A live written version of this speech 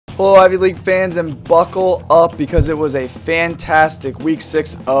Hello Ivy League fans, and buckle up because it was a fantastic Week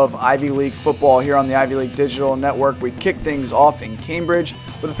 6 of Ivy League football here on the Ivy League Digital Network. We kicked things off in Cambridge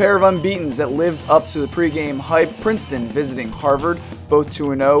with a pair of unbeatens that lived up to the pregame hype. Princeton visiting Harvard, both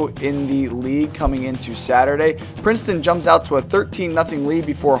 2-0 in the league coming into Saturday. Princeton jumps out to a 13-0 lead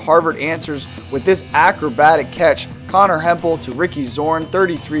before Harvard answers with this acrobatic catch. Connor Hempel to Ricky Zorn,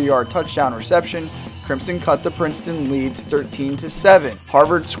 33-yard touchdown reception. Crimson cut the Princeton lead to 13-7.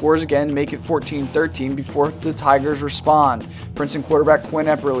 Harvard scores again, make it 14-13 before the Tigers respond. Princeton quarterback Quinn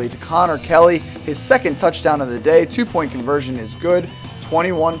Epperly to Connor Kelly, his second touchdown of the day. 2-point conversion is good.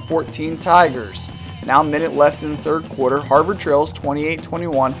 21-14 Tigers. Now a minute left in the third quarter. Harvard trails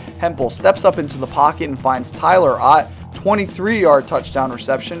 28-21. Hempel steps up into the pocket and finds Tyler Ott, 23-yard touchdown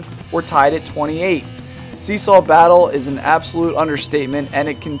reception. We're tied at 28. Seesaw battle is an absolute understatement, and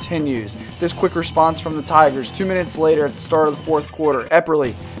it continues. This quick response from the Tigers 2 minutes later at the start of the fourth quarter.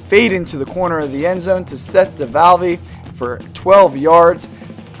 Epperly fade into the corner of the end zone to Seth DeValve for 12 yards.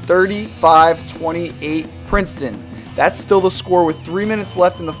 35-28 Princeton. That's still the score with 3 minutes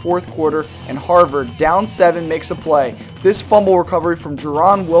left in the fourth quarter, and Harvard, down 7, makes a play. This fumble recovery from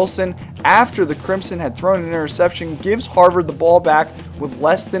Jerron Wilson after the Crimson had thrown an interception gives Harvard the ball back with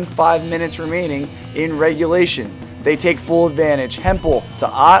less than 5 minutes remaining in regulation. They take full advantage. Hempel to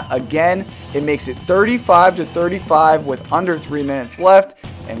Ott again. It makes it 35-35 with under 3 minutes left,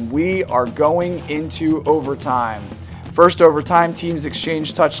 and we are going into overtime. First overtime, teams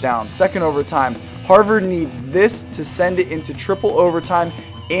exchange touchdowns. Second overtime, Harvard needs this to send it into triple overtime.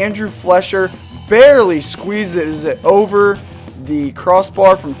 Andrew Flesher barely squeezes it over the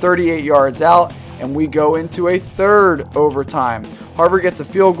crossbar from 38 yards out, and we go into a third overtime. Harvard gets a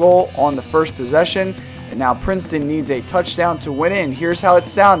field goal on the first possession, and now Princeton needs a touchdown to win it, and here's how it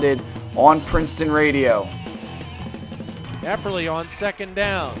sounded on Princeton radio. Epperly on second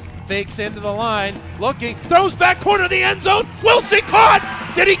down. Fakes into the line, looking, throws back corner of the end zone. Wilson caught!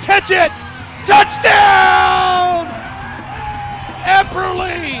 Did he catch it? Touchdown!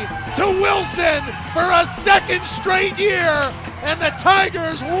 Epperly to Wilson for a second straight year, and the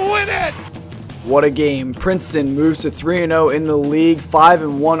Tigers win it! What a game. Princeton moves to 3-0 in the league,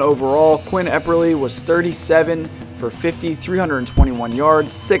 5-1 overall. Quinn Epperly was 37 for 50, 321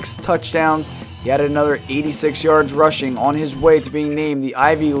 yards, 6 touchdowns. He added another 86 yards rushing on his way to being named the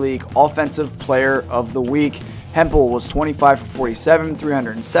Ivy League Offensive Player of the Week. Hempel was 25 for 47,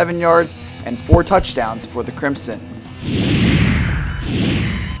 307 yards, and 4 touchdowns for the Crimson.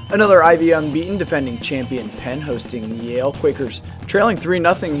 Another Ivy unbeaten, defending champion Penn hosting Yale. Quakers trailing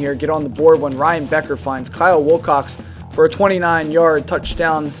 3-0 here, get on the board when Ryan Becker finds Kyle Wilcox for a 29-yard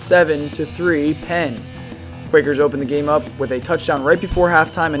touchdown, 7-3 Penn. Quakers open the game up with a touchdown right before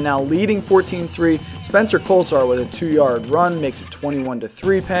halftime, and now leading 14-3. Spencer Colsar with a 2-yard run makes it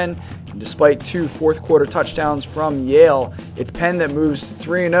 21-3 Penn. And despite 2 fourth-quarter touchdowns from Yale, it's Penn that moves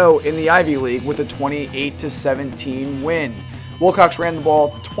 3-0 in the Ivy League with a 28-17 win. Wilcox ran the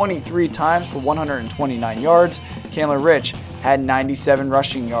ball 23 times for 129 yards. Chandler Rich had 97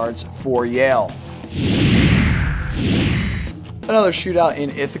 rushing yards for Yale. Another shootout in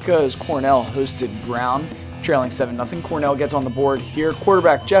Ithaca as Cornell hosted Brown. Trailing 7-0, Cornell gets on the board here.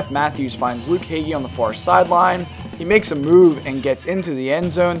 Quarterback Jeff Matthews finds Luke Hagee on the far sideline. He makes a move and gets into the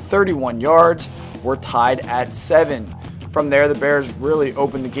end zone, 31 yards. We're tied at 7. From there, the Bears really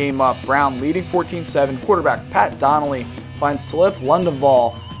open the game up. Brown leading 14-7. Quarterback Pat Donnelly finds Talif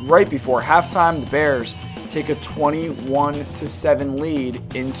Lundenval right before halftime. The Bears take a 21-7 lead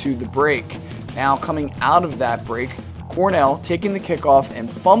into the break. Now coming out of that break, Cornell taking the kickoff and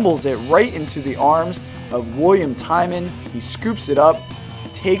fumbles it right into the arms of William Timon. He scoops it up,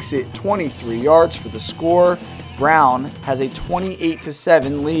 takes it 23 yards for the score. Brown has a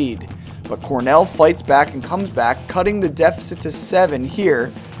 28-7 lead, but Cornell fights back and comes back, cutting the deficit to 7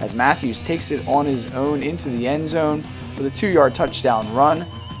 here as Matthews takes it on his own into the end zone for the 2-yard touchdown run.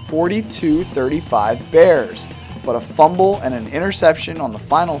 42-35 Bears, but a fumble and an interception on the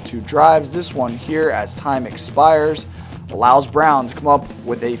final 2 drives. This one here, as time expires, allows Brown to come up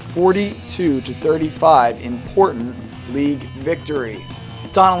with a 42-35 important league victory.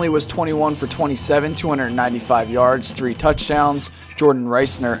 Donnelly was 21 for 27, 295 yards, 3 touchdowns. Jordan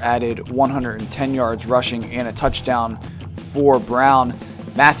Reisner added 110 yards rushing and a touchdown for Brown.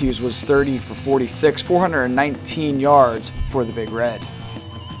 Matthews was 30 for 46, 419 yards for the Big Red.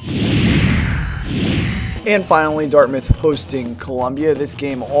 And finally, Dartmouth hosting Columbia. This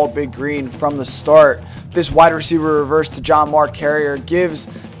game all Big Green from the start. This wide receiver reverse to John Mark Carrier gives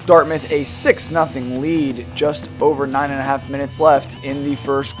Dartmouth a 6-0 lead, just over 9.5 minutes left in the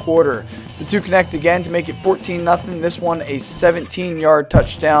first quarter. The two connect again to make it 14-0. This one a 17-yard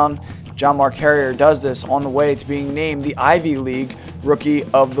touchdown. John Mark Harrier does this on the way to being named the Ivy League Rookie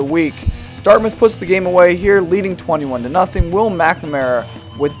of the Week. Dartmouth puts the game away here, leading 21-0. Will McNamara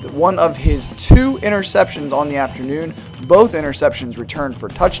with one of his 2 interceptions on the afternoon. Both interceptions returned for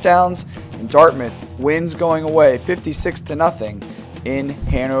touchdowns, and Dartmouth wins going away 56-0 in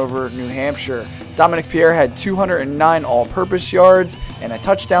Hanover, New Hampshire. Dominic Pierre had 209 all-purpose yards and a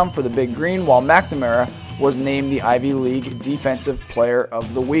touchdown for the Big Green, while McNamara was named the Ivy League Defensive Player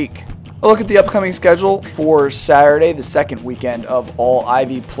of the Week. A look at the upcoming schedule for Saturday, the second weekend of all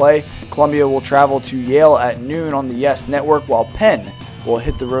Ivy play. Columbia will travel to Yale at noon on the Yes Network, while Penn will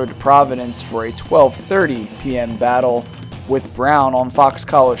hit the road to Providence for a 12:30 p.m. battle with Brown on Fox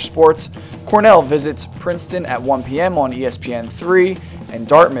College Sports. Cornell visits Princeton at 1 p.m. on ESPN3, and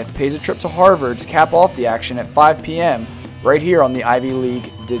Dartmouth pays a trip to Harvard to cap off the action at 5 p.m. right here on the Ivy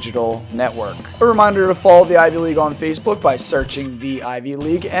League Digital Network. A reminder to follow the Ivy League on Facebook by searching the Ivy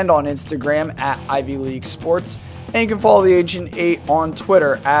League, and on Instagram at Ivy League Sports. And you can follow the Agent 8 on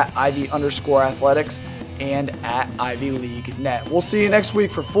Twitter at Ivy_athletics and at Ivy League Net. We'll see you next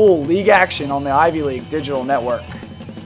week for full league action on the Ivy League Digital Network.